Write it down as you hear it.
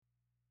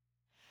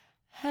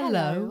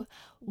Hello,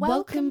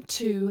 welcome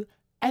to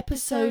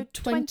episode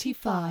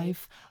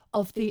 25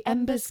 of the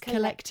Embers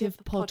Collective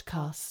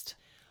podcast.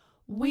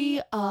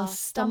 We are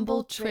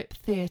Stumble Trip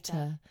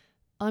Theatre.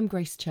 I'm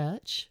Grace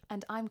Church.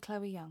 And I'm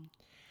Chloe Young.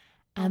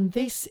 And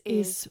this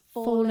is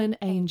Fallen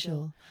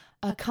Angel,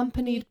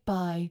 accompanied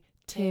by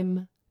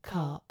Tim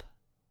Karp.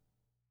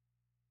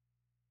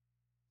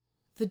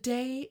 The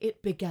day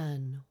it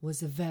began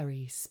was a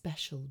very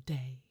special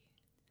day.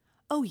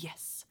 Oh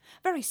yes,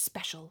 very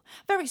special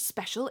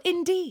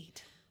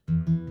indeed.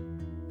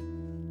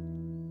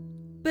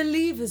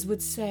 Believers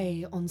would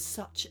say on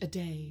such a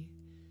day,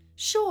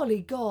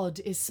 surely God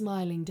is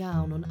smiling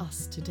down on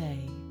us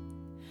today.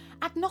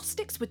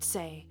 Agnostics would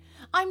say,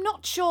 I'm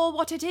not sure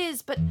what it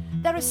is, but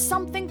there is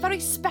something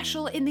very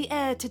special in the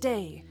air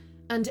today.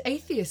 And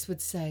atheists would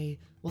say,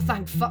 well,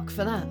 thank fuck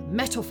for that.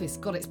 Met Office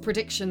got its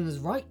predictions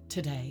right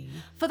today.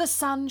 For the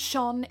sun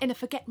shone in a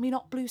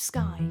forget-me-not blue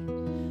sky.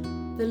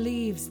 The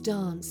leaves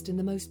danced in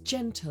the most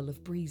gentle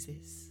of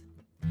breezes.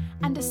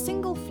 And a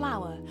single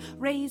flower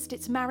raised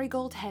its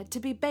marigold head to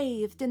be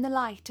bathed in the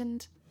light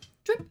and...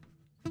 Drip,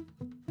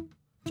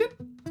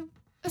 drip,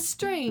 a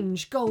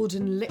strange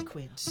golden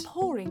liquid.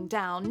 pouring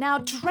down, now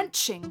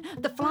drenching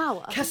the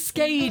flower.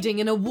 Cascading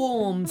in a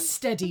warm,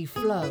 steady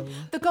flow.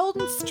 The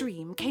golden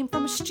stream came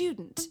from a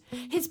student.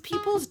 His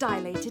pupils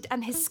dilated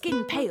and his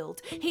skin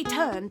paled. He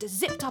turned,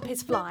 zipped up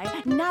his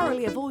fly,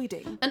 narrowly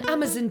avoiding an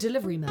Amazon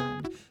delivery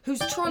man whose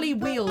trolley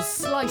wheels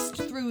sliced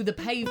through the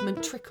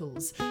pavement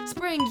trickles,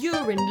 spraying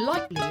urine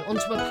lightly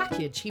onto a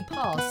package he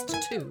passed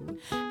too.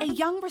 A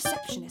young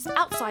receptionist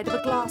outside of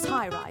a glass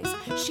high-rise.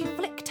 She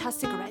flicked her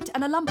cigarette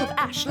and a lump of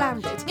ash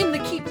landed in the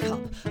keep cup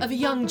of a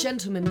young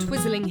gentleman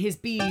twizzling his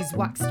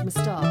beeswaxed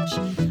moustache.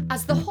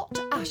 As the hot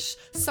ash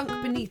sunk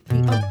beneath the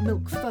oat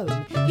milk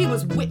foam, he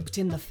was whipped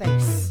in the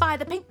face by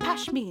the pink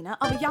pashmina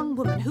of a young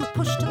woman who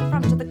pushed to the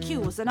front of the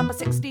queue as the number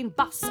 16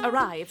 bus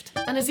arrived.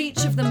 And as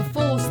each of them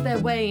forced their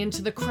way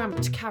into the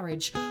cramped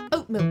carriage,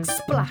 oat milk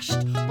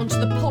splashed onto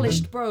the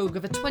polished brogue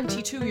of a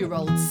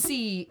 22-year-old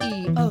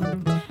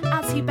CEO.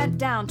 As he bent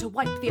down to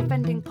wipe the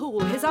offending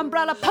pool, his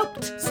umbrella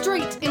poked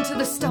straight into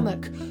the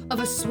stomach of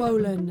a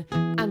swollen,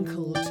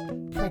 ankled,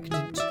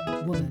 pregnant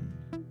woman.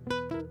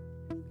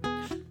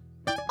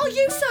 Are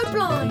you so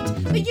blind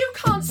that you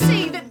can't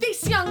see that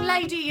this young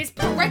lady is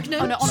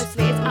pregnant? Oh no,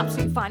 honestly, it's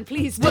absolutely fine.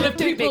 Please well, don't if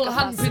people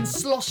hadn't been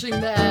sloshing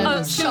their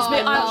excuse me,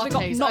 I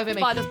actually got knocked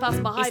by the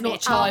person behind it's me.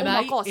 It's not chai,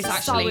 my mate. gosh, it's so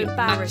actually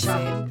embarrassing.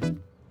 matcha.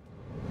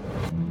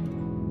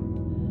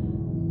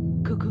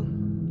 Cuckoo,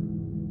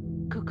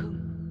 cuckoo,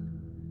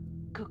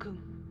 cuckoo.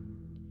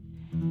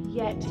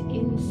 Yet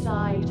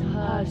inside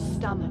her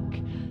stomach,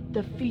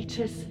 the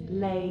fetus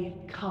lay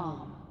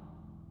calm.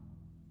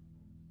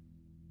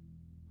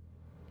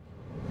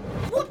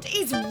 What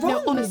is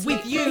wrong honestly,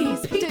 with you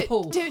please,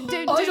 people? Don't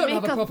I don't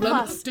have make a problem.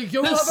 Fuss. Do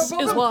you this have a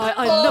problem? Is why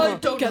I never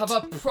don't get have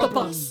a problem. The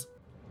bus.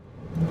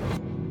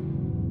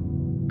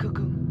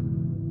 Cuckoo,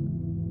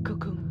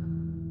 cuckoo,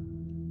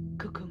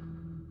 cuckoo.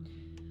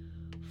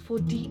 For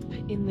deep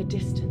in the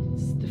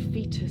distance, the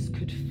fetus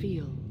could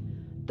feel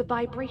the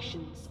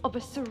vibrations of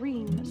a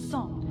serene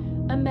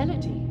song, a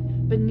melody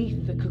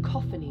beneath the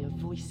cacophony of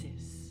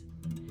voices.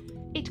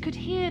 It could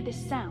hear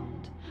this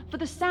sound, for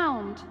the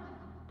sound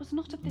was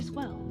not of this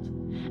world,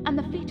 and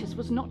the fetus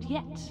was not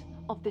yet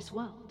of this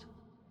world.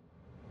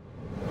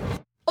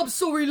 I'm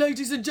sorry,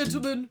 ladies and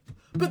gentlemen,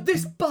 but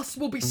this bus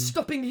will be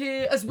stopping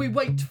here as we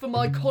wait for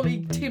my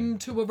colleague Tim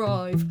to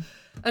arrive.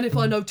 And if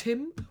I know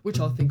Tim, which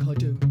I think I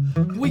do,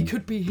 we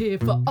could be here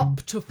for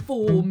up to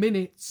 4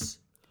 minutes.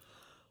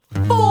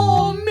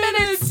 4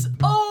 minutes!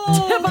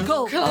 Oh,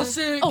 typical!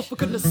 Classic! Oh, for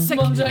goodness sake,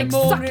 Monday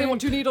exactly morning,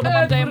 what you need on a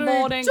Monday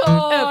morning.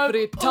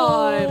 Every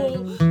time.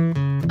 Oh.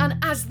 And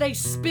as they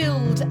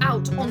spilled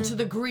out onto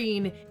the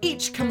green,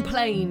 each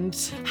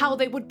complained how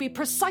they would be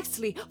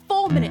precisely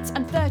 4 minutes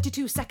and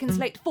 32 seconds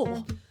late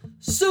for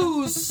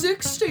Sue's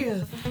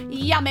 60th.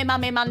 Yummy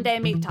Mummy Monday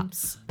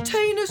meetups.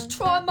 Tina's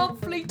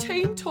tri-monthly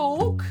teen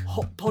talk.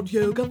 Hot pod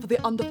yoga for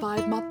the under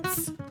 5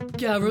 months.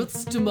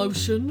 Gareth's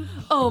demotion.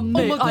 Oh,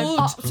 mate, oh my God, I'm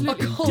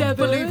absolutely I can't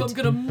believe I'm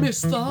going to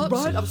miss that.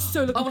 Right, I'm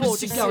so looking forward to I want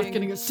to see Gareth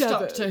getting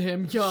stuck to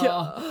him.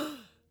 Yeah.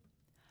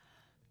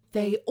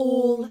 They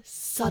all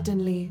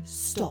suddenly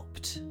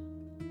stopped.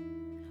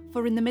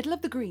 For in the middle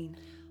of the green,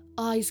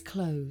 eyes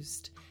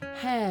closed,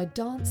 hair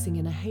dancing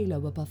in a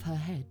halo above her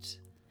head,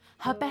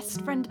 her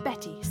best friend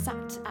Betty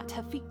sat at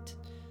her feet,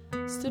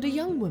 stood a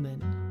young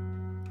woman,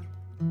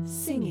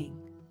 singing.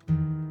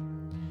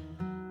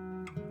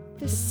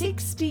 The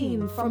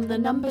 16 from the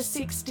number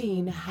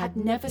 16 had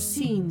never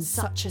seen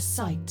such a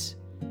sight.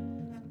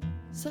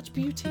 Such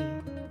beauty.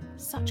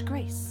 Such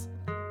grace.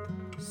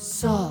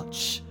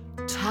 Such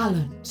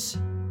talent.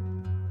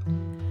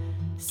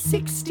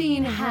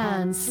 16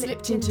 hands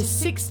slipped into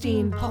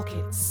 16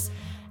 pockets,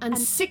 and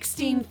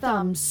 16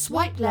 thumbs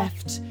swiped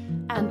left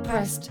and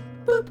pressed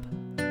boop,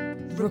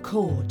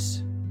 record.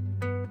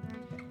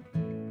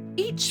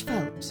 Each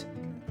felt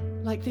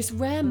like this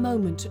rare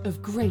moment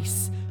of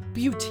grace,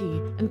 beauty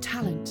and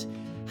talent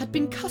had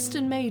been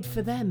custom made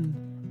for them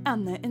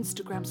and their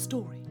Instagram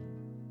story.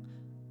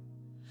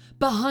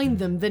 Behind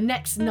them, the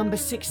next number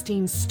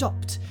 16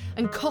 stopped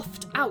and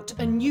coughed out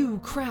a new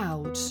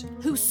crowd.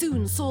 Who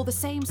soon saw the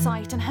same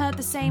sight and heard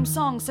the same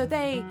song, so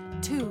they,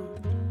 too,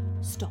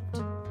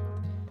 stopped.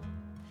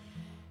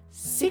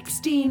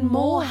 16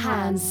 more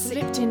hands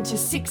slipped into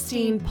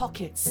 16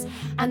 pockets,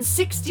 and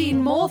 16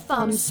 more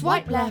thumbs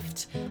swiped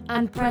left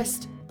and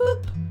pressed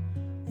boop,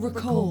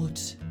 record.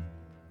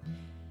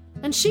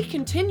 And she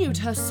continued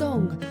her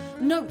song,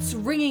 notes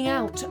ringing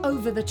out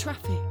over the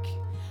traffic.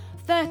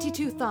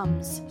 32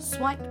 thumbs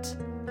swiped,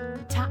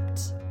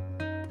 tapped,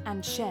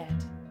 and shared.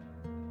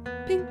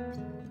 Ping,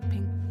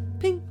 Ping,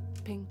 ping,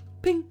 ping,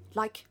 ping,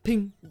 like,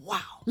 ping. wow.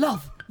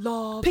 Love,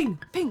 Love, ping,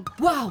 ping,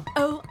 wow,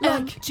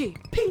 OMG.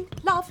 ping,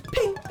 Love,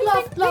 ping, ping,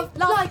 love, ping,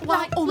 love, ping,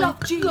 like,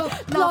 OMG.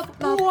 love,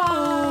 love,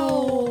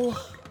 wow.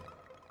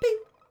 Ping.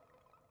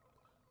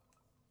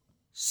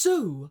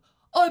 So,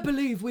 I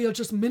believe we are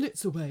just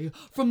minutes away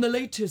from the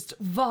latest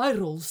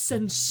viral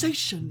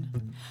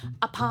sensation.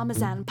 A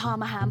parmesan,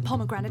 parma ham,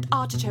 pomegranate,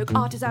 artichoke,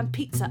 artisan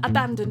pizza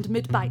abandoned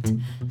mid-bite.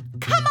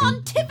 Come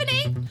on,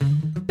 Tiffany!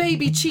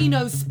 Baby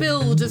Chino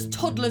spilled as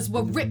toddlers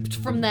were ripped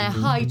from their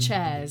high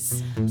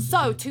chairs.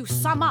 So, to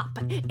sum up,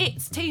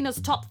 it's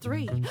Tina's top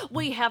 3.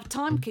 We have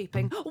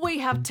timekeeping, we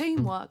have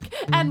teamwork,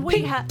 and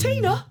we have...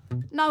 Tina?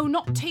 No,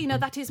 not Tina,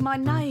 that is my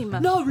name.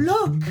 No,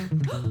 look!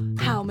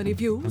 How many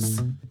views?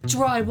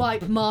 Dry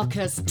wipe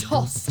markers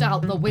tossed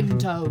out the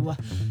window.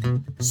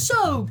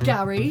 So,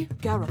 Gareth.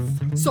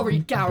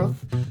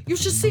 Gareth, you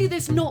should see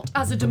this not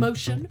as a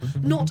demotion,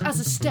 not as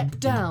a step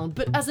down,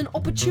 but as an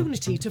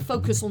opportunity to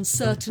focus on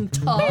certain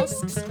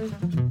tasks.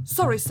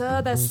 Sorry,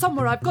 sir, there's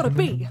somewhere I've got to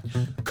be.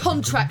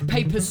 Contract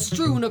papers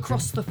strewn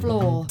across the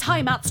floor.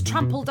 Timeouts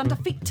trampled under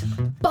feet.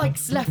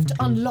 Bikes left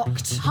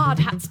unlocked. Hard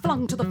hats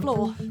flung to the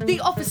floor. The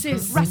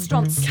offices,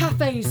 Restaurants,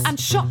 cafes, and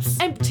shops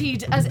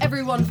emptied as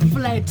everyone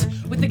fled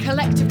with the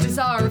collective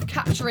desire of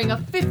capturing a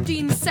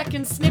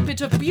 15-second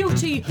snippet of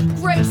beauty,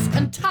 grace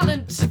and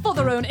talent. for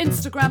their own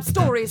Instagram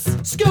stories.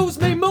 Excuse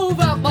me, move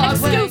out my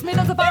way. Excuse me,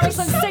 there's a viral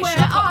sensation Where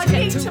I've got I to get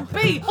need to. to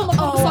be. Oh my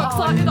God, I'm so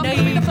excited, I'm gonna be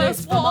the need first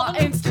this for my one.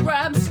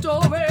 Instagram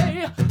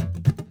story.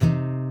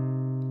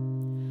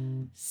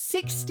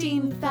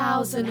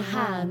 16,000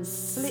 hands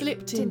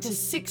slipped into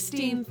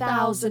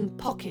 16,000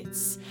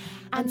 pockets,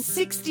 and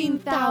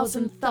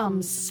 16,000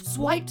 thumbs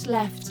swiped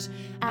left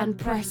and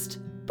pressed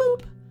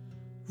boop,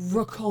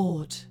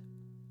 record.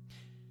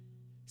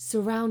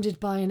 Surrounded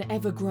by an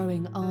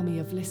ever-growing army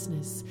of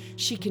listeners,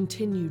 she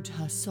continued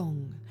her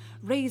song.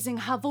 Raising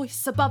her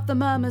voice above the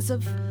murmurs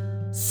of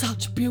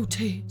Such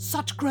beauty,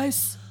 such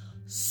grace.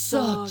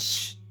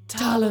 such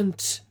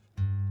talent.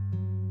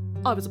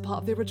 I was a part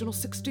of the original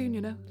 16,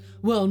 you know.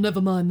 Well, never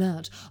mind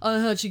that. I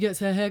heard she gets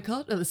her hair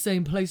cut at the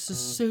same place as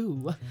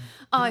Sue.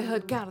 I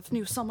heard Gareth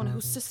knew someone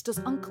whose sister's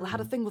uncle had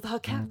a thing with her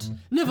cat.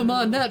 Never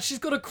mind that. She's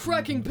got a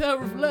cracking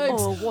pair of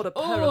legs. Oh, what a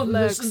pair of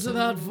legs. Listen to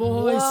that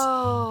voice.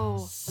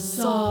 Whoa.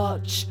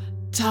 Such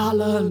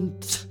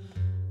talent.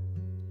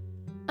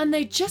 And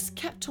they just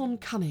kept on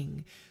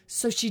coming,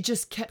 so she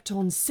just kept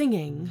on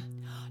singing.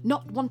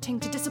 Not wanting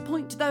to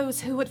disappoint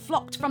those who had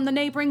flocked from the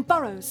neighbouring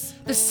boroughs,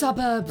 The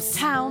suburbs,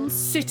 towns,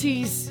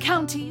 cities,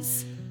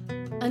 counties,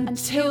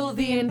 until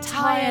the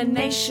entire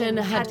nation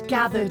had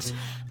gathered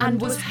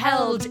and was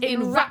held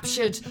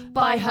enraptured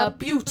by her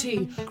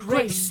beauty,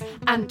 grace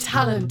and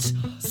talent.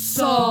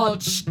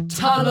 Such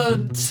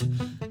talent!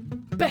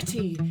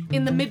 Betty,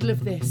 in the middle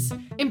of this,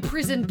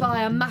 imprisoned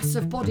by a mass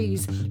of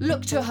bodies,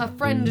 looked to her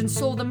friend and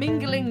saw the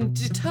mingling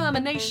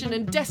determination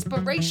and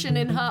desperation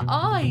in her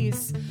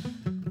eyes.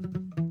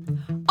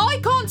 I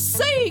can't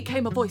see,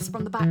 came a voice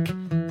from the back.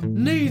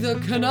 Neither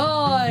can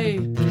I,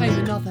 came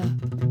another.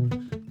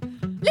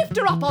 Lift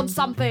her up on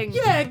something.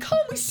 Yeah,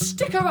 can't we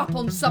stick her up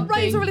on something?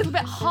 Raise her a little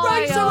bit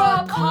higher. Raise her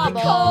up, Come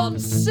I on.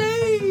 can't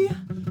see.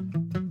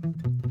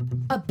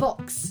 A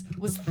box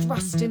was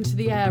thrust into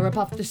the air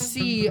above the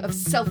sea of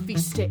selfie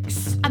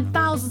sticks. And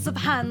thousands of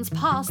hands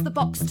passed the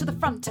box to the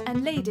front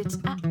and laid it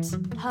at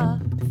her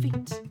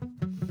feet.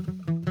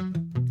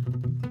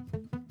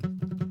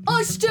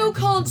 I still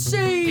can't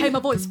see. Came a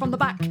voice from the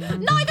back.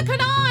 Neither can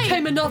I.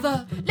 Came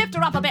another. Lift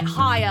her up a bit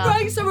higher.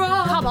 Raise her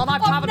up. Come on,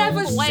 I've travelled never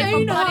all the way from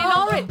seen bloody her.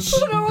 Norwich.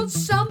 Put her on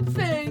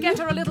something. Get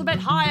her a little bit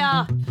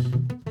higher.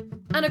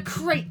 And a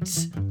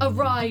crate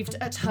arrived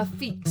at her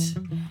feet.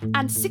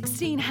 And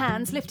 16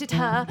 hands lifted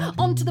her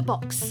onto the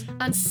box.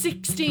 And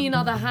 16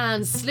 other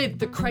hands slid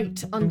the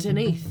crate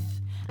underneath.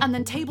 And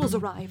then tables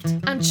arrived.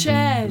 And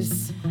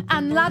chairs.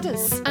 And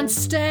ladders. And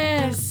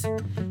stairs.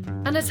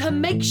 And as her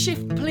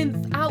makeshift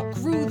plinth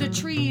outgrew the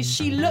trees,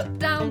 she looked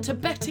down to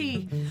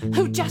Betty,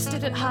 who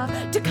gestured at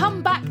her to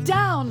come back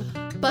down.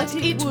 But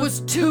it was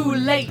too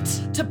late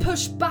to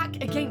push back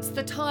against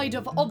the tide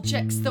of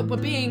objects that were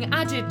being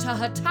added to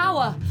her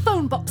tower.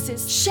 Phone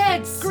boxes,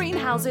 Sheds,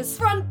 greenhouses,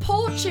 front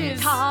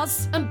porches,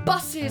 cars, and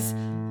buses,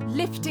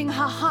 lifting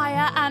her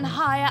higher and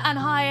higher and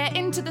higher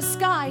into the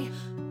sky.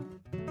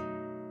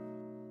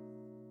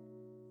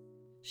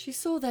 She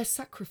saw their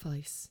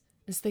sacrifice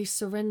as they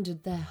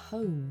surrendered their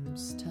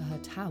homes to her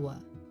tower.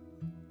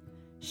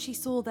 She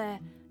saw their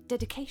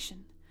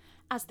dedication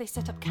as they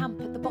set up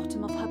camp at the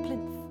bottom of her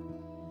plinth.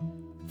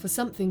 For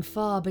something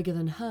far bigger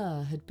than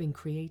her had been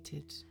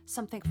created.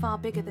 Something far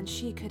bigger than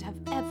she could have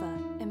ever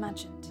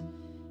imagined.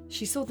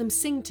 She saw them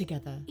sing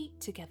together, Eat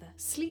together.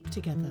 sleep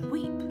together,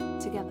 Weep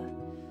together.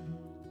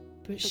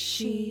 but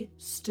she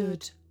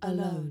stood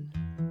alone.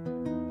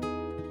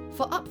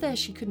 For up there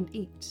she couldn't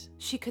eat,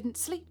 She couldn't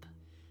sleep.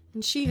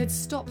 and she had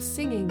stopped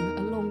singing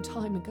a long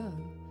time ago.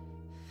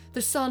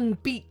 The sun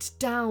beat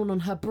down on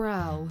her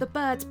brow, The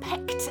birds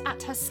pecked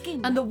at her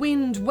skin. and the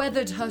wind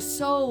weathered her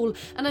soul,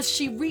 and as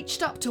she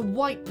reached up to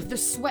wipe the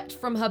sweat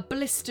from her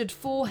blistered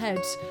forehead,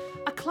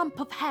 a clump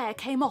of hair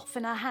came off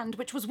in her hand,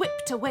 which was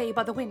whipped away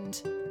by the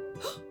wind.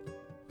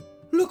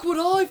 "Look what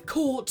I've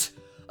caught!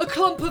 A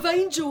clump of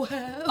angel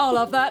hair! I'll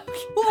have that.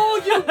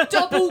 Oh, you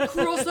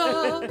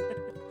double-crosser!"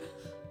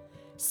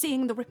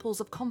 Seeing the ripples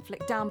of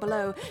conflict down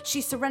below,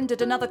 she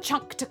surrendered another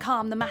chunk to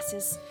calm the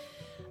masses.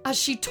 As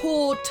she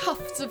tore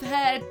tufts of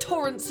hair,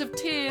 torrents of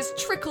tears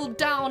trickled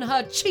down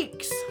her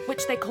cheeks.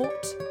 Which they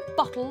caught,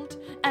 bottled,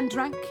 and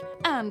drank,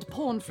 and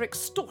pawned for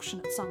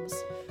extortionate sums.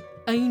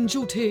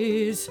 Angel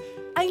tears.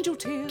 Angel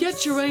tears.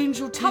 Get your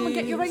angel tears. Come and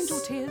get your angel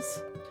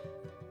tears.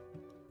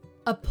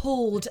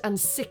 Appalled and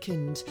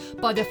sickened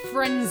by the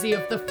frenzy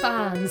of the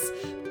fans,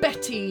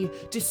 Betty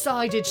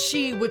decided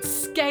she would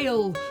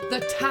scale the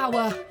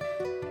tower.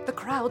 The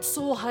crowd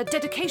saw her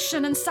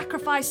dedication and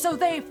sacrifice, so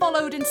they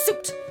followed in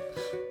suit.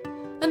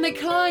 And they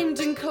climbed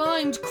and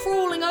climbed,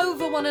 crawling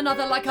over one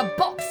another like a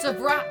box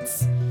of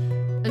rats,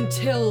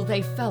 until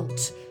they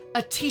felt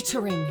a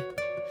teetering.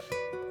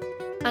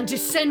 And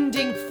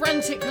descending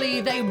frantically,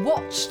 they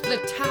watched the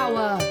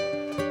tower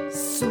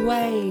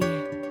sway.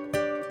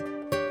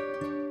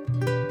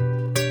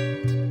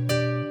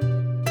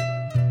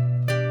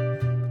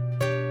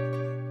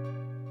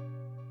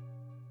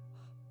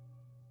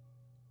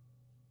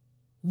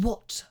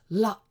 What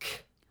luck!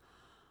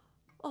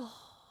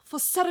 For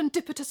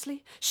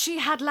serendipitously, she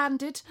had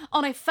landed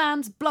on a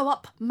fan's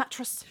blow-up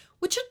mattress.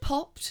 Which had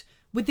popped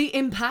with the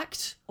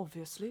impact,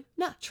 Obviously.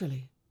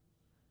 naturally.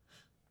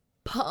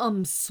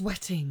 Palms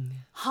sweating,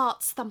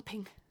 Hearts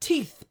thumping.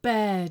 teeth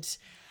bared,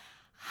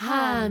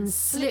 hands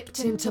slipped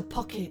into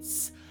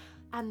pockets,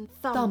 And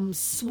thumbs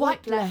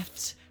swiped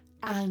left,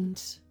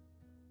 and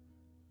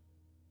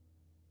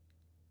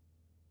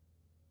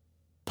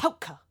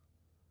Poker.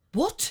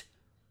 what?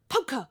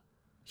 Poker.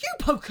 You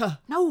poker!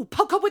 No,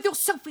 poker with your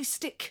selfie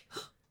stick.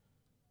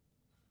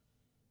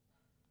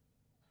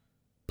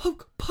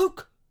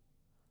 Poke!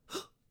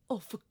 Oh,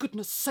 for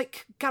goodness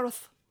sake,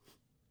 Gareth.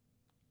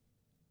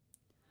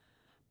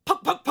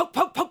 Poke, poke, poke,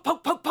 poke, poke,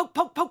 poke, poke, poke,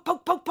 poke,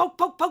 poke, poke, poke,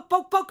 poke, poke,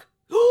 poke, poke,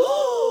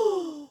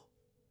 poke.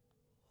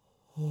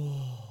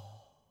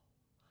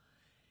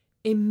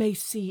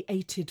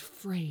 Emaciated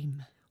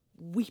frame,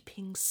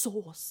 Weeping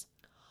sores.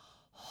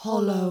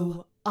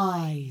 hollow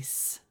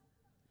eyes.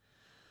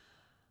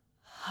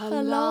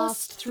 Her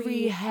last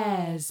 3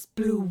 hairs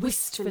blew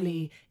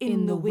wistfully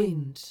in the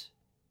wind.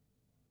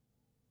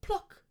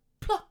 Pluck,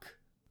 pluck.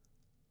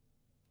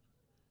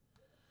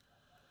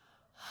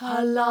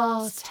 Her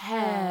last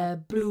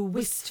hair blew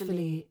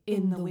wistfully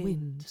in the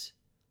wind.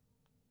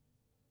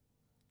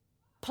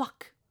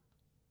 Pluck.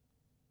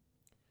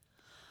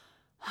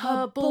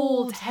 Her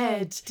bald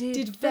head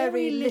did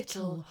very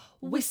little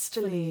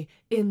wistfully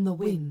in the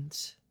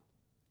wind.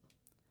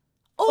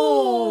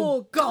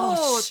 Oh,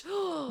 gosh!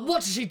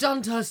 What has she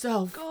done to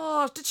herself?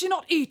 Gosh, did she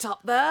not eat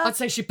up there? I'd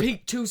say she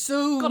peaked too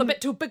soon. Got a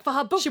bit too big for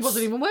her boots. She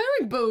wasn't even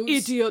wearing boots.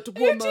 Idiot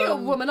woman. Idiot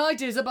woman,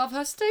 ideas above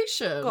her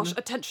station. Gosh,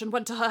 attention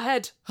went to her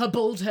head. Her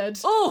bald head.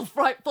 Oh,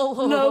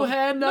 frightful. No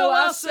hair, no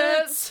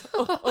assets.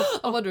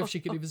 I wonder if she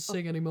can even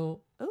sing anymore.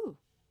 Oh.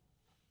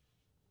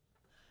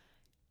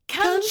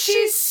 Can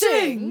she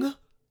sing?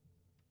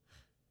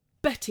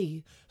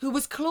 Betty, who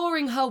was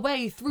clawing her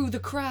way through the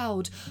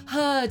crowd,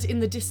 heard in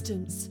the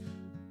distance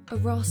a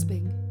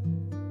rasping,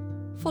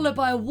 followed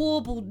by a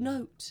warbled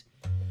note.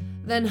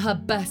 Then her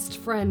best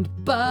friend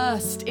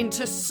burst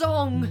into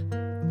song.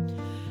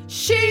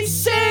 She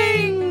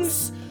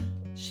sings!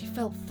 She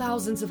felt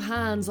thousands of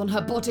hands on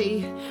her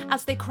body,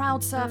 As they crowd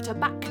surfed her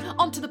back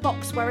onto the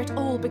box where it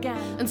all began.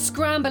 and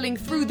scrambling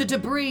through the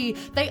debris,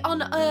 they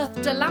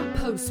unearthed a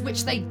lamppost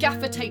which they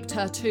gaffer-taped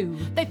her to.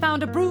 They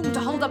found a broom to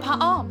hold up her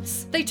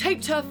arms. They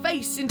taped her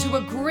face into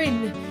a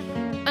grin,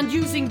 and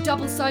using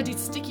double-sided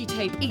sticky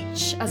tape,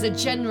 each as a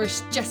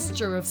generous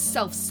gesture of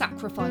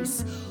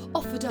self-sacrifice,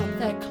 offered up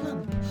their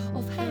clump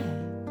of hair.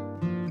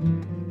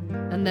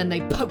 And then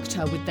they poked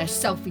her with their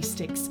selfie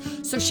sticks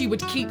so she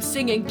would keep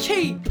singing.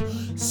 Keep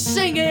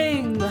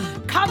singing!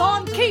 Come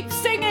on, keep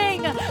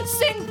singing!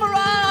 Sing for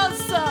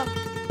us!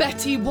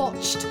 Betty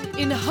watched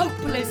in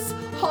hopeless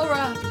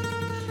horror.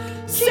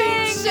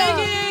 Sing!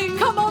 singing!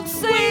 Come on,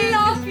 sing! We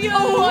love you!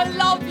 Oh, I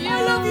love you!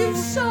 I love you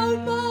so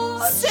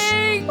much!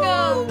 Sing!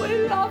 Oh,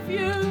 we love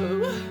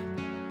you!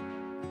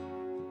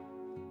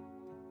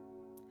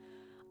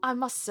 I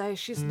must say,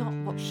 she's not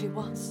what she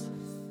was.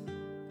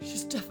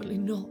 She's definitely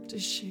not,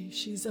 is she?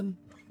 She's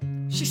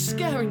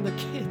scaring the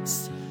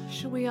kids.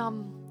 Shall we,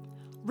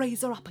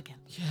 raise her up again.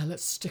 Yeah,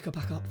 let's stick her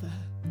back up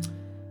there.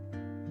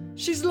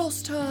 She's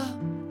lost her...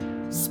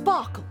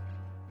 Sparkle.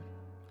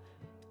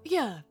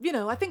 Yeah,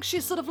 I think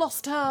she's sort of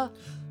lost her...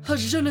 Her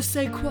je ne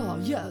sais quoi,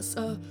 yes.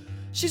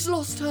 She's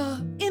lost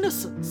her...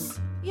 innocence.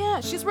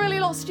 Yeah, she's really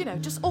lost,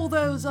 just all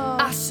those...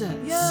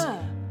 assets.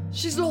 Yeah.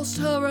 She's lost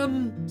her,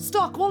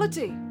 star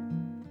quality.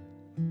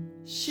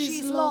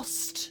 She's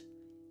lost...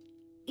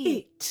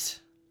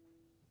 it.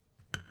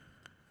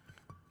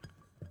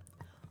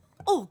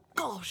 Oh,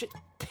 gosh, it's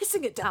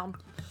pissing it down.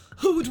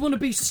 Who would want to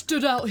be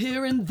stood out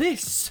here in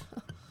this?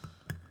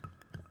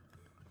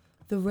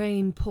 The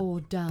rain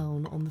poured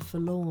down on the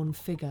forlorn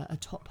figure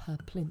atop her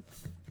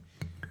plinth,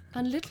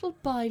 and little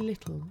by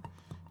little,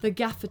 the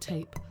gaffer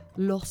tape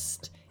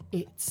lost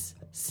its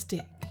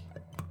stick.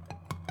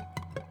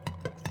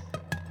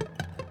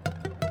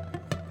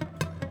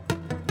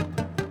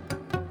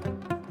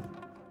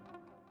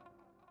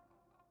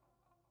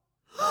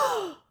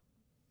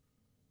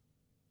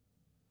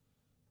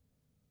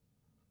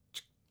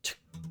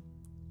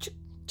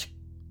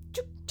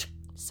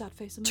 Sad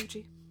face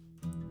emoji.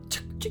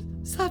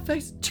 Sad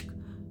face.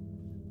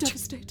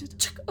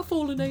 Devastated. A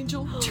fallen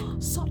angel.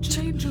 Such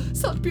an angel.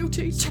 Such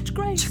beauty. Such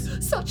grace.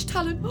 Such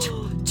talent.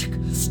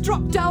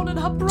 Struck down in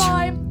her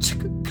prime.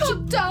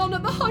 Cut down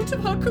at the height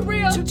of her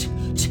career.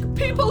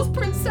 People's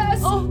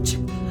princess. Oh,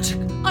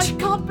 I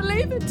can't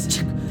believe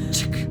it.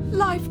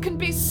 Life can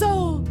be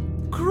so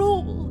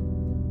cruel.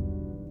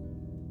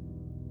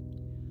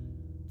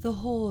 The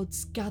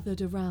hordes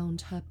gathered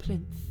around her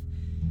plinth,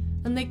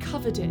 and they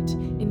covered it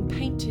in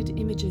painted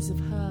images of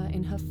her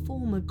in her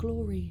former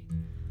glory.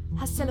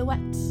 Her silhouette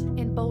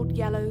in bold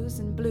yellows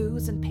and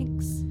blues and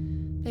pinks.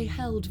 They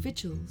held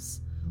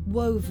vigils,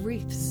 wove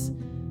wreaths,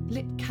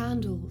 lit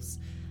candles,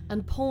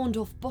 and pawned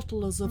off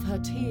bottles of her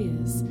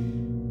tears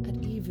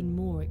at even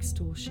more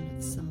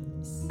extortionate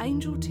sums.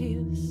 Angel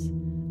tears,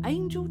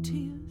 angel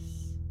tears.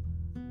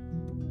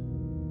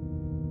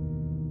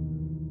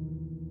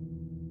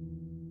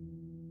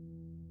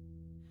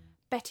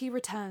 Betty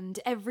returned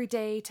every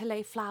day to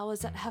lay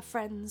flowers at her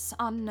friend's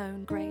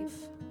unknown grave,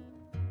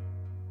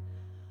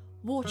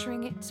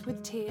 watering it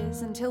with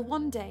tears until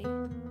one day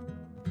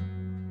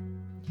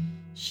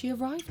she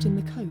arrived in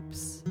the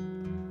copse,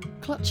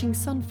 clutching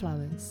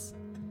sunflowers,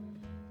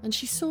 and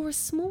she saw a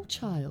small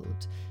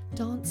child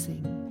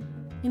dancing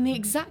in the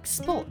exact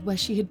spot where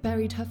she had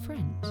buried her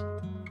friend.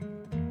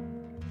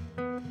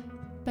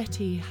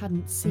 Betty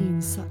hadn't seen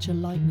such a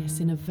likeness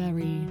in a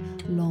very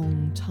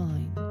long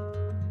time.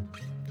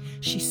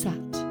 She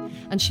sat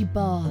and she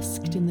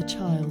basked in the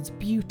child's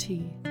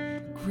beauty,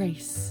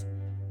 grace,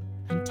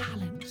 and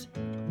talent.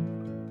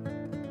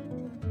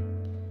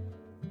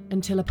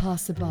 Until a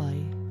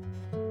passerby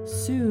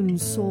soon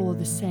saw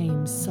the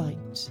same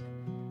sight,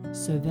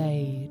 so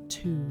they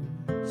too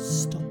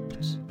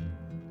stopped.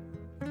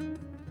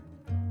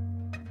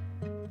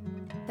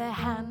 Their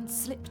hands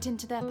slipped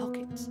into their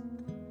pocket,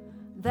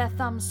 their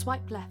thumbs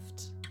swiped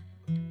left,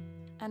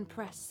 and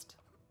pressed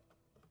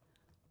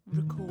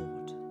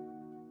record.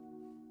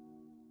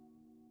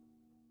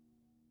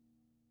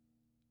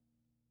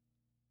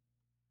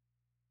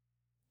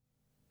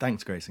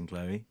 Thanks, Grace and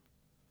Chloe.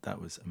 That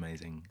was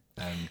amazing.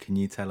 Can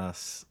you tell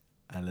us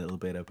a little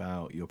bit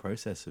about your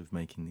process of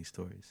making these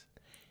stories?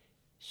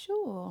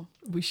 Sure.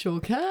 We sure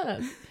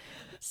can.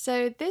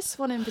 So this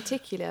one in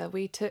particular,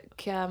 we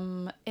took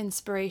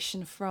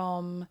inspiration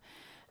from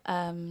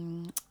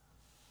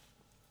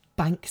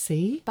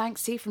Banksy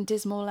from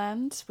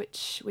Dismaland,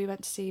 which we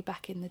went to see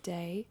back in the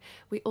day.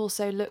 We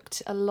also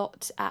looked a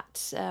lot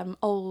at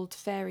old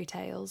fairy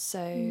tales. So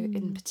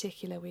in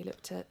particular, we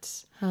looked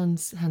at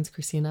Hans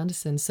Christian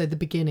Andersen. So the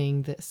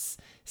beginning that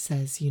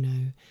says,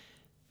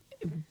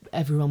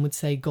 everyone would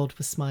say God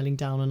was smiling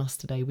down on us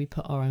today. We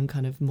put our own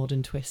kind of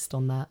modern twist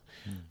on that.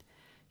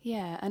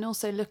 Yeah, and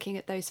also looking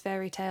at those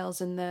fairy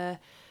tales and the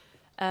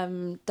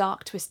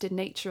dark, twisted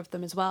nature of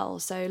them as well.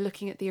 So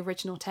looking at the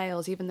original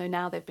tales, even though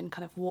now they've been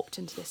kind of warped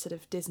into this sort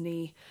of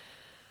Disney,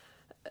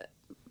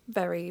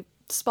 very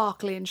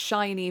sparkly and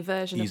shiny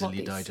version of what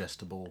easily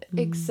digestible.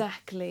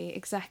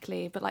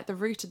 Exactly. But like the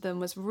root of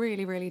them was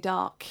really, really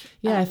dark.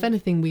 Yeah, if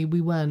anything, we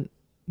weren't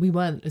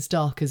as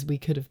dark as we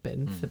could have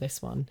been for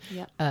this one.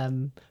 Yeah.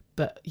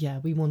 But yeah,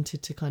 we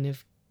wanted to kind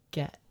of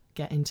get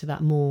into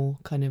that more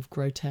kind of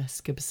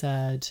grotesque,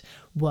 absurd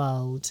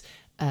world,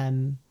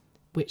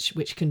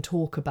 which can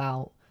talk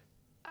about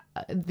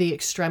the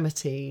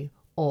extremity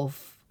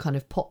of kind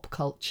of pop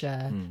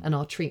culture and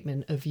our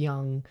treatment of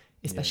young,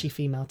 especially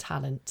female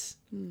talent.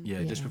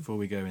 Yeah, just before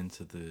we go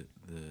into the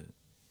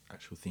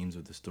actual themes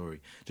of the story,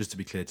 just to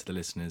be clear to the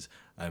listeners,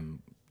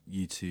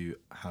 you two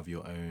have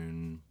your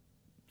own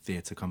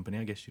theatre company,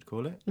 I guess you'd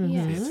call it,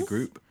 Yes. theatre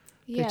group.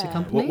 Theatre Yeah.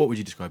 company. What would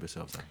you describe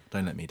yourselves as?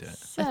 Don't let me do it.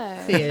 So,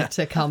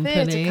 Theatre company.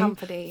 Theatre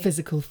company.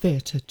 Physical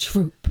theatre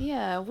troupe.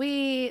 Yeah,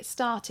 we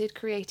started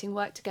creating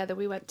work together.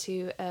 We went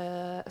to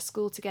a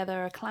school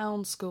together, a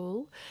clown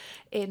school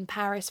in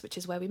Paris, which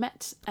is where we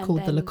met. And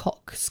Called the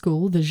Lecoq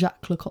School, the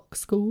Jacques Lecoq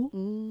School.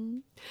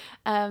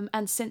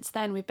 And since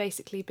then, we've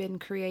basically been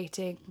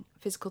creating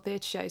physical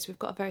theatre shows. We've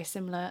got a very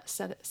similar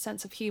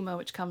sense of humour,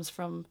 which comes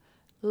from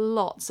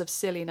lots of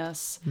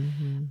silliness.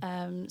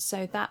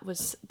 So that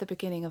was the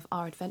beginning of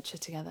our adventure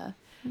together.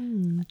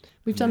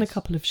 We've done a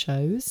couple of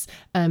shows,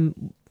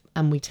 and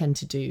we tend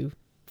to do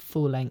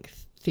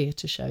full-length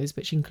theatre shows,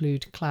 which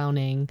include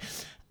clowning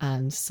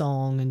and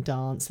song and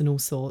dance and all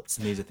sorts.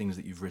 And these are things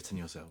that you've written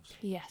yourselves.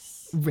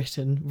 Yes.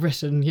 Written,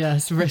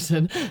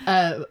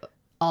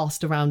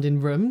 asked around in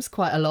rooms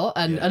quite a lot,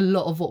 and Yeah. a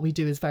lot of what we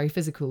do is very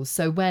physical.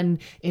 So when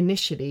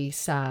initially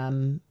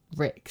Sam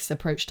Ricks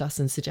approached us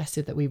and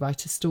suggested that we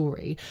write a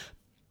story,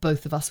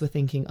 both of us were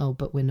thinking, oh,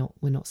 but we're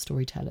not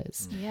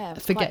storytellers. Yeah, it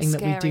was Forgetting quite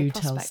that we a scary do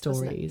tell prospect,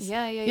 wasn't it? stories.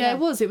 Yeah.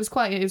 It was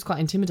quite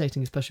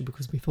intimidating, especially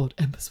because we thought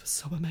Embers was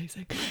so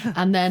amazing.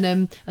 and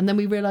then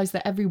we realised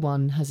that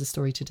everyone has a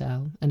story to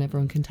tell and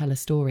everyone can tell a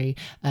story.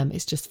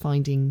 It's just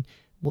finding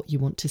what you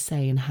want to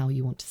say and how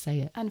you want to say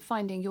it. And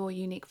finding your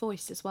unique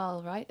voice as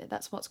well, right?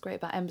 That's what's great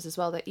about Embers as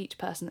well, that each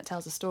person that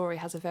tells a story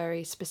has a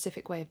very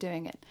specific way of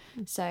doing it.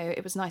 So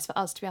it was nice for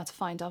us to be able to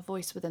find our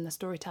voice within the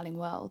storytelling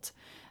world,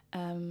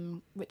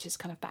 which is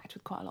kind of backed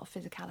with quite a lot of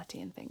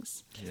physicality and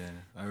things. Yeah,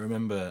 I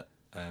remember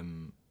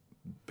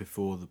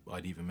before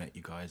I'd even met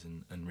you guys,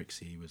 and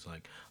Rixie was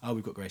like, "Oh,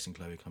 we've got Grace and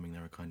Chloe coming.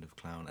 They're a kind of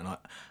clown," and I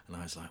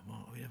was like,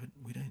 "Well,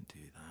 we don't do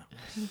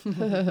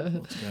that.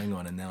 What's going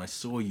on?" And then I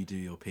saw you do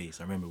your piece.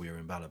 I remember we were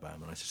in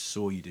Balabam, and I just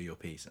saw you do your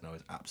piece, and I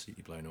was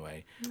absolutely blown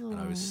away. And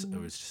I was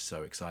just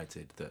so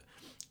excited that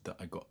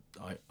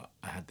I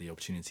had the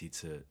opportunity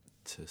to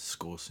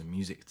score some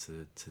music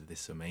to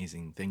this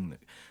amazing thing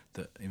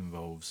that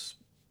involves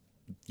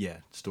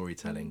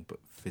storytelling, but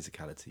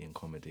physicality and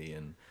comedy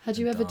and Had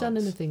you and ever done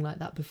dance. anything like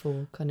that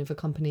before, kind of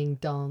accompanying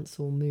dance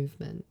or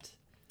movement?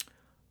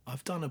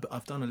 I've done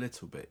a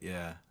little bit,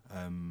 yeah,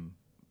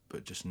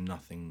 but just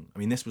nothing. I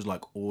mean, this was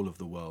like all of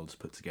the worlds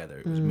put together.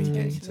 It was me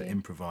getting to Totally.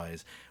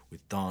 improvise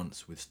with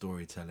dance, with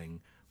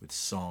storytelling, with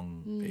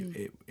song.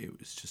 It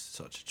was just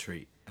such a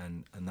treat,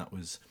 and that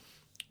was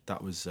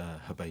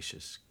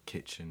Herbaceous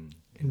Kitchen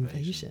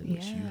Invasion,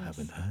 which you Yes.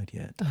 haven't heard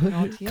yet.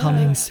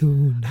 Coming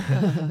soon.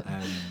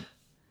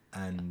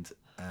 And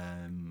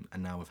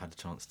now we've had the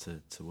chance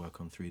to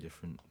work on 3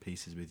 different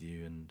pieces with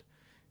you, and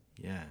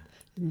yeah,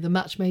 The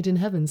Match Made in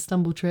Heaven,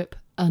 Stumble Trip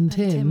and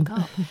Tim Tim.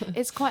 Cup.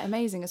 It's quite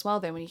amazing as well,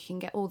 though, when you can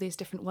get all these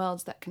different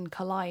worlds that can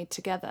collide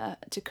together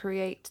to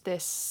create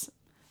this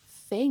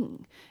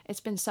thing. It's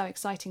been so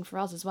exciting for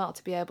us as well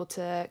to be able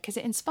to, because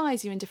it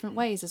inspires you in different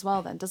ways as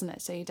well then, doesn't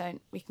it? So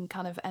we can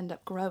kind of end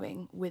up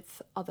growing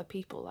with other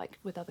people, like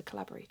with other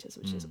collaborators,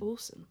 which is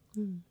awesome.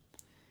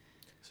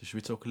 So should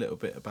we talk a little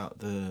bit about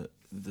the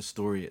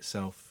story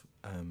itself,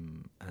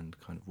 and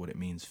kind of what it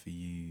means for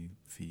you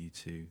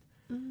two?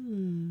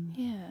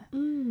 Yeah.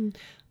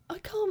 I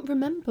can't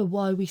remember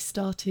why we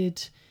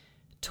started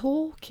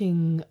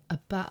thinking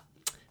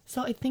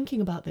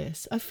about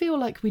this. I feel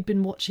like we'd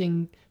been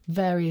watching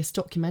various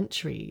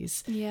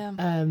documentaries. Yeah.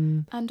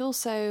 And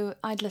also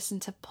I'd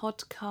listened to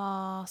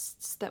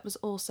podcasts that was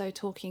also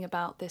talking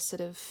about this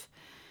sort of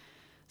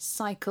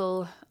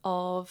cycle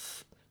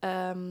of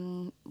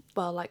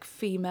like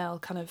female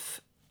kind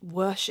of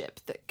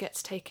worship that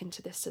gets taken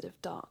to this sort of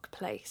dark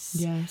place.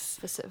 Yes.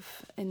 For sort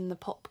of in the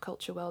pop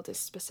culture world is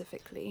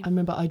specifically. I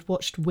remember I'd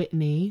watched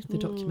Whitney, the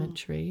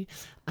documentary,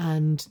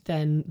 and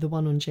then the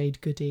one on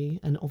Jade Goody,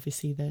 and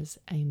obviously there's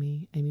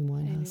Amy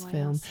Winehouse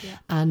film. Winehouse, yeah.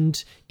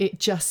 And it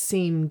just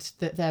seemed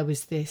that there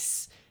was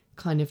this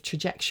kind of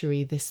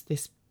trajectory, this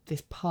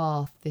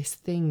path, this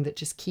thing that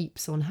just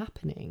keeps on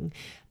happening,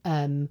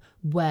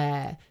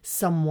 where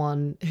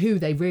someone who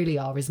they really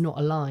are is not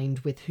aligned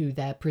with who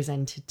they're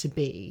presented to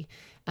be.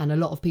 And a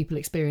lot of people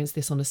experience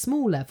this on a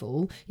small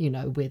level,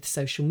 with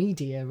social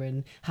media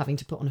and having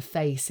to put on a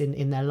face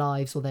in their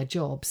lives or their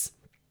jobs,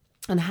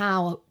 and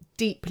how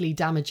deeply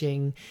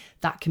damaging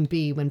that can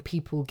be when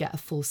people get a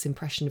false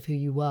impression of who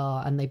you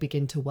are and they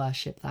begin to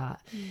worship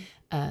that,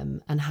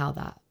 and how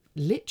that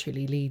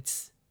literally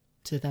leads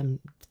to them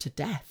to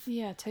death.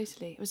 Yeah,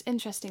 totally. It was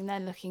interesting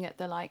then looking at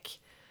the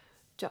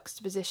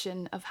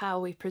juxtaposition of how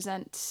we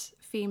present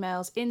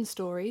females in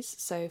stories.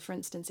 So, for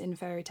instance, in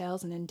fairy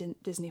tales and in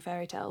Disney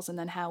fairy tales, and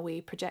then how we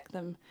project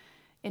them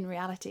in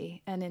reality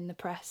and in the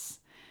press.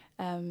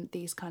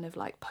 These kind of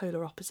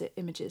polar opposite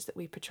images that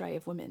we portray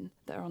of women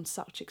that are on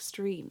such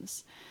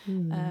extremes.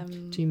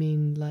 Do you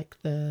mean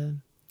the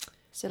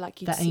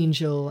you'd see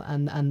angel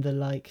and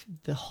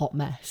the hot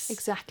mess?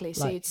 Exactly.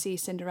 So you'd see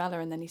Cinderella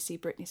and then you see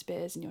Britney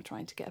Spears and you're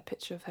trying to get a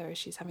picture of her as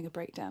she's having a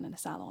breakdown in a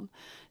salon.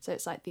 So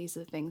it's these are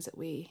the things that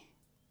we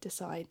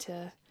decide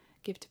to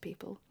give to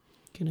people.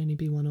 Can only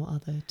be one or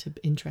other to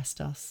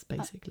interest us,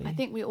 basically. I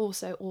think we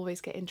also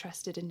always get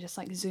interested in just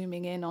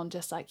zooming in on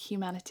just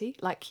humanity.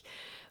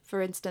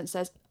 For instance,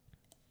 there's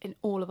in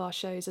all of our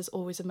shows, there's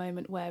always a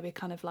moment where we're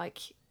kind of like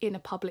in a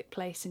public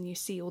place and you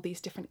see all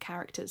these different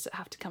characters that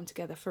have to come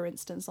together. For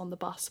instance, on the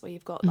bus, where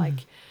you've got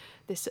like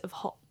this sort of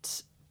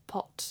hot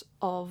pot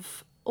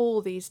of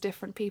all these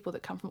different people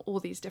that come from all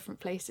these different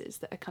places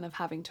that are kind of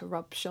having to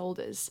rub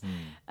shoulders.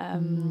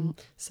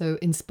 So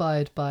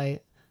inspired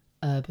by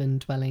urban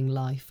dwelling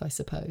life, I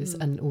suppose,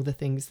 and all the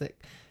things that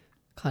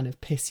kind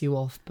of piss you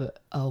off but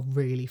are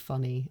really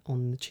funny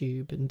on the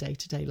tube and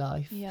day-to-day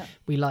life. Yeah.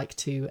 We like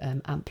to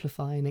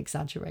amplify and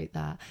exaggerate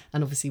that,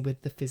 and obviously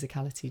with the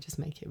physicality just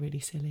make it really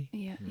silly.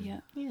 Yeah. So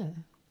Yeah, that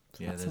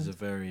there's sounds- a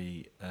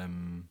very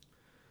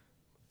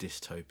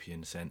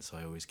dystopian sense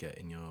I always get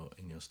in your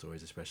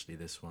stories, especially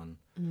this one.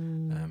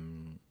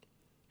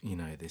 You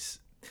know, there's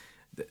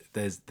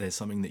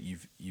something that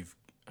you've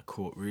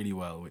caught really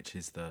well, which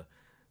is the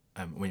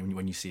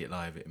when you see it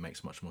live, it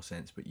makes much more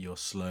sense. But you're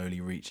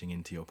slowly reaching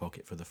into your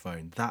pocket for the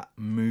phone. That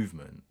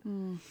movement,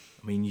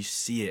 I mean, you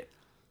see it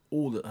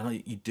all the. I know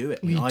you do it.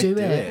 I mean, You I do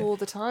do it. it All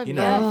the time. You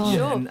know, Yeah,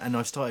 sure. and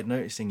I've started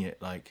noticing it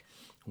like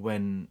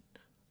when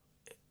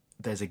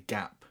there's a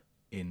gap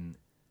in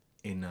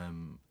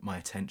my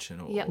attention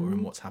or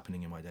in what's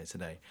happening in my day to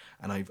day,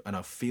 and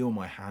I feel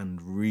my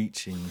hand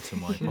reaching to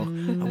my pocket.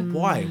 And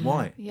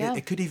why? Yeah.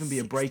 It could even be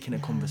a break in a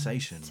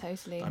conversation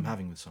Totally. that I'm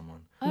having with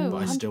someone. Oh,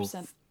 but I still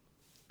 100%.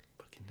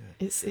 fucking do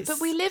it. It's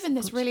But we live in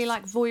this really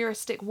like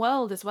voyeuristic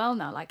world as well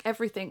now. Like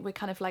everything, we're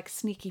kind of like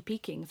sneaky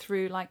peeking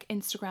through like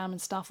Instagram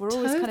and stuff. We're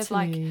always kind of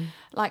Totally.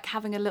 like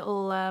having a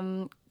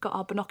little got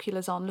our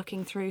binoculars on,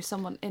 looking through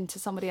into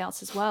somebody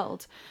else's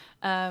world.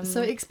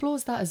 So it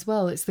explores that as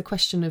well. It's the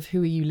question of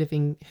who are you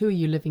living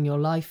your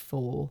life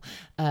for?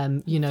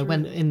 You know,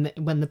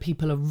 when the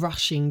people are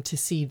rushing to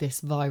see this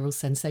viral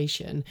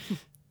sensation,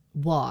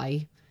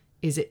 why?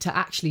 Is it to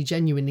actually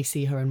genuinely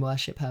see her and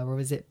worship her, or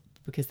is it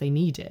because they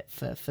need it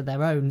for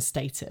their own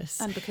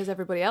status? And because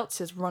everybody else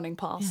is running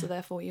past, so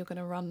therefore you're going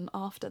to run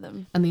after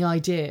them. And the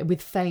idea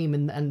with fame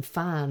and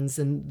fans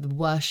and the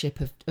worship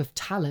of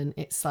talent,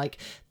 it's like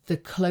the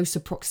closer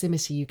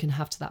proximity you can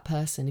have to that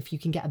person. If you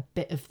can get a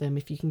bit of them,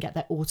 if you can get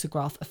their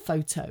autograph, a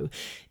photo,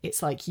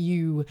 it's like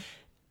you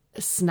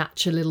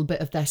snatch a little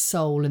bit of their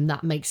soul, and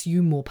that makes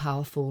you more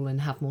powerful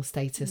and have more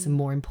status and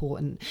more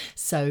important.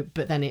 So,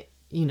 but then it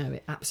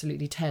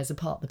absolutely tears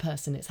apart the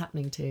person it's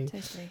happening to.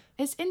 Totally.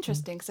 It's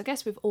interesting because I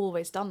guess we've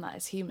always done that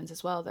as humans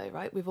as well, though,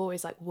 right? We've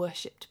always like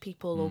worshipped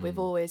people, or we've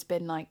always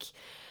been like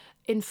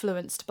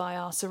influenced by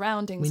our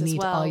surroundings We as need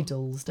well.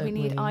 idols, don't we?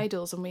 We need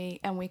idols, and we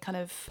kind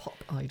of Pop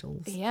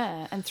idols.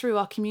 yeah, and through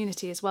our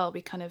community as well,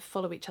 we kind of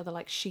follow each other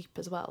like sheep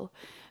as well.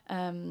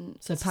 So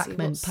to see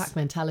pack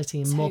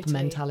mentality and mob Totally.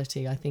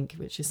 mentality, I think,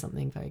 which is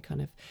something very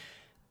kind of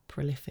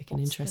prolific and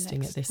what's the interesting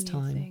at next this new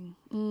time. thing?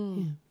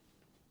 Yeah.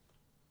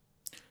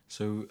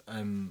 So,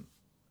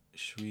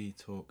 should we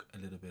talk a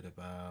little bit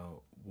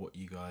about what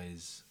you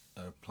guys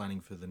are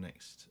planning for the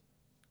next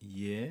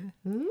year?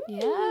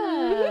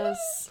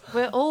 Yes,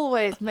 we're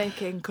always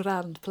making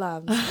grand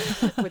plans,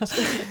 which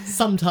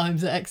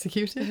Sometimes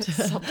executed.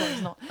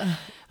 sometimes not.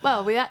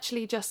 Well, we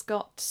actually just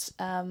got.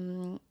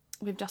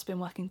 We've just been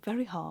working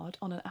very hard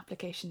on an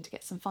application to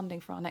get some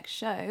funding for our next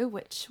show,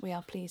 which we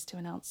are pleased to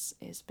announce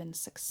has been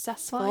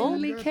successful.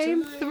 Finally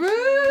came through.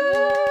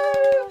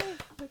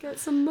 I get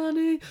some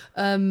money,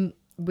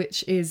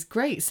 which is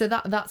great. So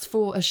that's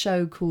for a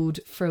show called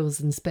Frills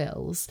and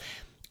Spills,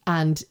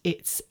 and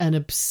it's an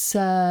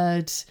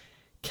absurd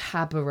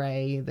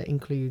cabaret that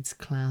includes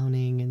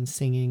clowning and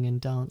singing and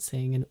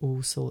dancing and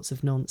all sorts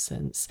of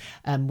nonsense,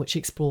 which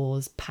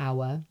explores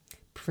power,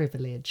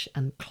 privilege,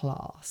 and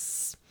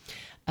class.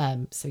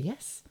 So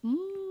yes,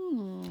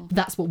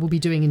 that's what we'll be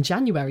doing in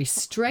January.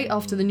 Straight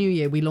after the new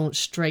year, we launch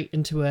straight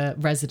into a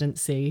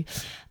residency,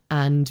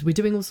 and we're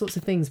doing all sorts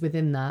of things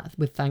within that,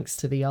 with thanks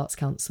to the Arts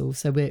Council.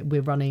 So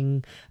we're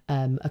running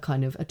a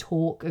kind of a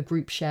talk, a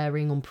group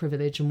sharing on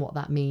privilege and what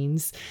that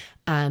means,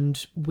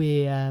 and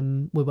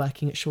we're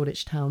working at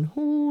Shoreditch Town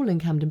Hall and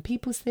Camden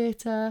People's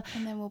Theatre.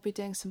 And then we'll be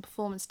doing some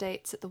performance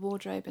dates at the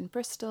Wardrobe in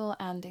Bristol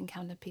and in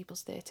Camden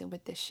People's Theatre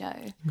with this show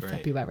Great.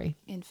 February.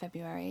 in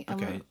February.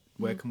 And Okay,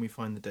 where can we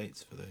find the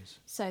dates for those?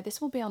 so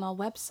this will be on our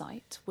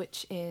website,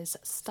 which is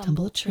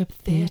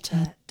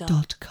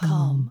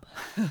StumbleTripTheatre.com.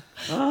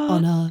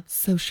 On our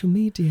social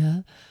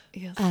media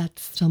Yes. at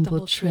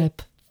StumbleTrip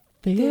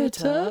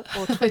Theatre.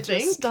 Or I Twitter,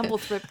 think.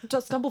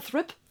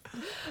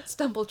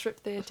 Stumble Trip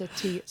Theatre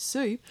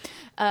TC.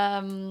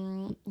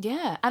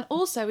 Yeah, and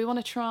also we want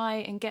to try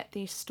and get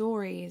these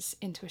stories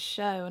into a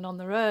show and on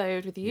the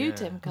road with you,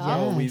 Tim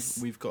Carr. Well, Yes.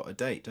 we've got a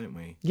date, don't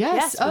we? Yes.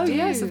 Yes, we Oh, do.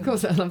 yes, of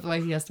course. I love the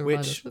way he has to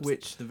remind us.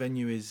 Which the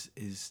venue is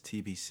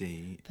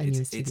TBC.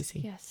 Venue is It's-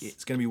 TBC. Yes.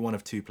 It's going to be one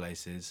of two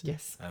places.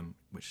 Yes.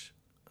 Which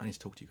I need to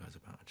talk to you guys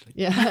about, actually.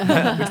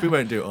 Yeah. Which we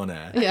won't do on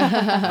air.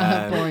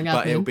 Yeah. Boring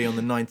but admin. it'll be on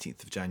the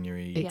 19th of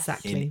January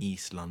Exactly. in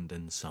East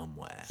London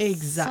somewhere.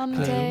 Exactly.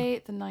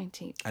 Sunday the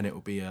 19th. And it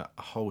will be a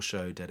whole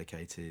show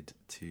dedicated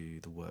to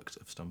the works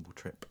of Stumble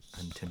Trip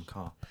and Tim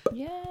Carr.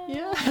 Yeah.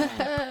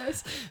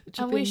 Yes. Which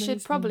would And be we should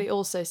amazing. probably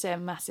also say a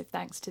massive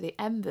thanks to the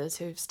Embers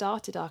who've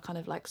started our kind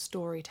of like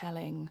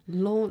storytelling.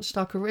 Launched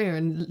our career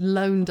and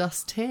loaned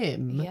us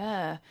Tim.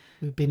 Yeah.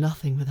 We'd be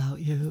nothing without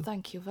you.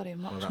 Thank you very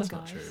much, Well, that's guys.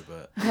 not true,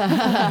 but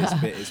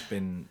it's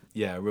been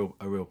a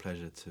real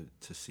pleasure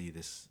to see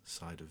this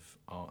side of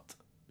art.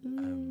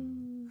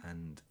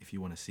 And if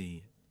you want to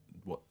see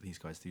what these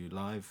guys do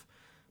live,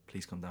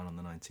 please come down on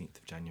the 19th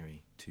of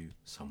January to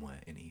somewhere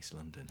in East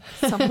London.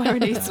 Somewhere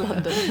in East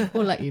London.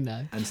 We'll let you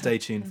know. And stay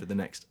tuned for the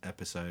next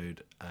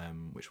episode,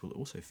 which will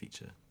also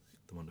feature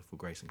the wonderful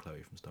Grace and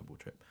Chloe from Stumble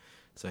Trip.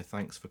 So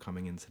thanks for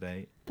coming in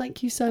today.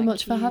 Thank you so Thank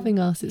much for you. having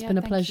us. It's Yeah, been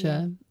a thank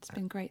pleasure. you. It's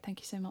been great. Thank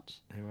you so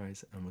much. No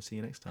worries, and we'll see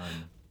you next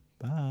time.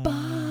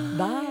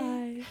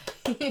 Bye.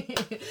 Bye.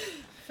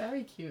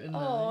 Very cute and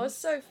Oh, it's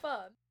so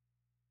fun.